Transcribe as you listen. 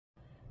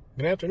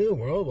Good afternoon,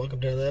 world.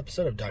 Welcome to another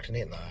episode of Dr.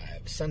 Nate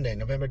Live. Sunday,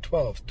 November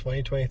 12th,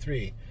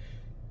 2023.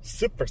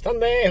 Super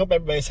Sunday. Hope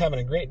everybody's having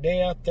a great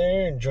day out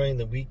there, enjoying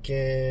the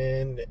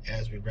weekend.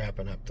 As we're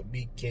wrapping up the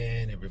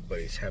weekend,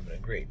 everybody's having a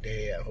great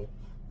day. I hope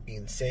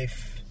being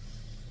safe,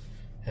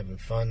 having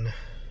fun,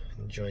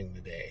 enjoying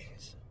the day.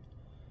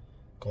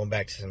 Going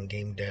back to some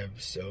game dev.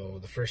 So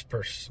the first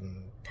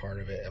person part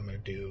of it, I'm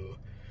going to do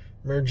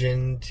merge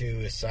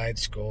into a side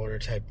scroller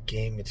type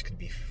game. It's going to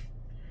be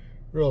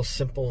real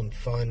simple and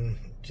fun,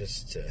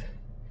 just a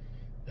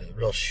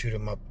real shoot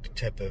 'em up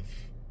type of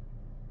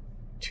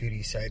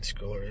 2D side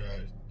scroller.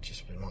 I've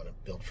just been wanting to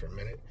build for a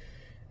minute,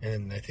 and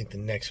then I think the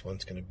next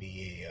one's going to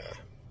be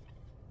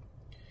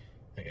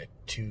like a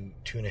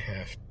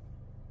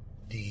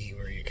 2.5D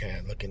where you're kind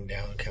of looking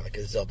down, kind of like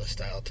a Zelda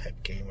style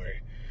type game, where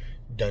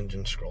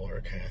dungeon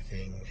scroller kind of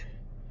thing,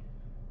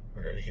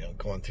 where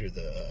going through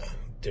the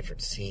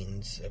different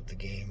scenes of the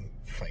game,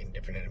 fighting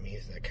different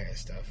enemies, that kind of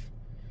stuff.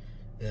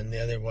 And then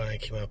the other one I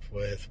came up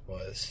with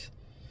was,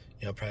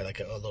 probably like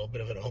a little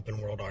bit of an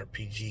open world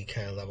RPG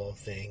kind of level of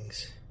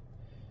things.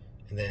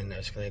 And then I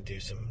was going to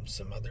do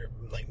some other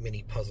like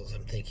mini puzzles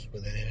I'm thinking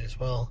within it as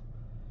well.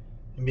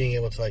 And being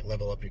able to like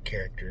level up your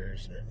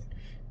characters and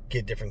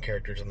get different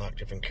characters, unlock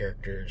different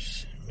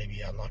characters,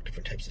 maybe unlock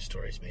different types of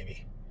stories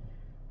maybe.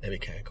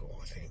 That'd be kind of cool,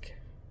 I think.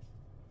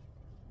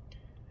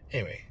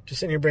 Anyway,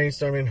 just sitting here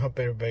brainstorming. Hope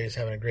everybody's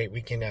having a great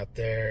weekend out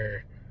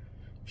there.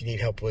 If you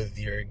need help with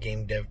your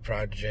game dev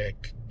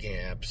project,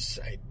 apps,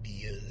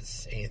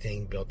 ideas,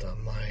 anything built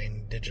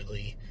online,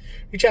 digitally,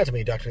 reach out to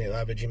me,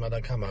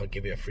 DoctorNateLive@gmail.com. I'll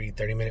give you a free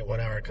 30-minute,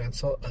 1-hour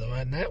consult. Other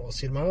than that, we'll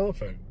see you tomorrow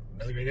for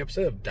another great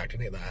episode of Dr.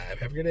 Nate Live.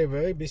 Have a good day,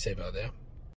 everybody. Be safe out there.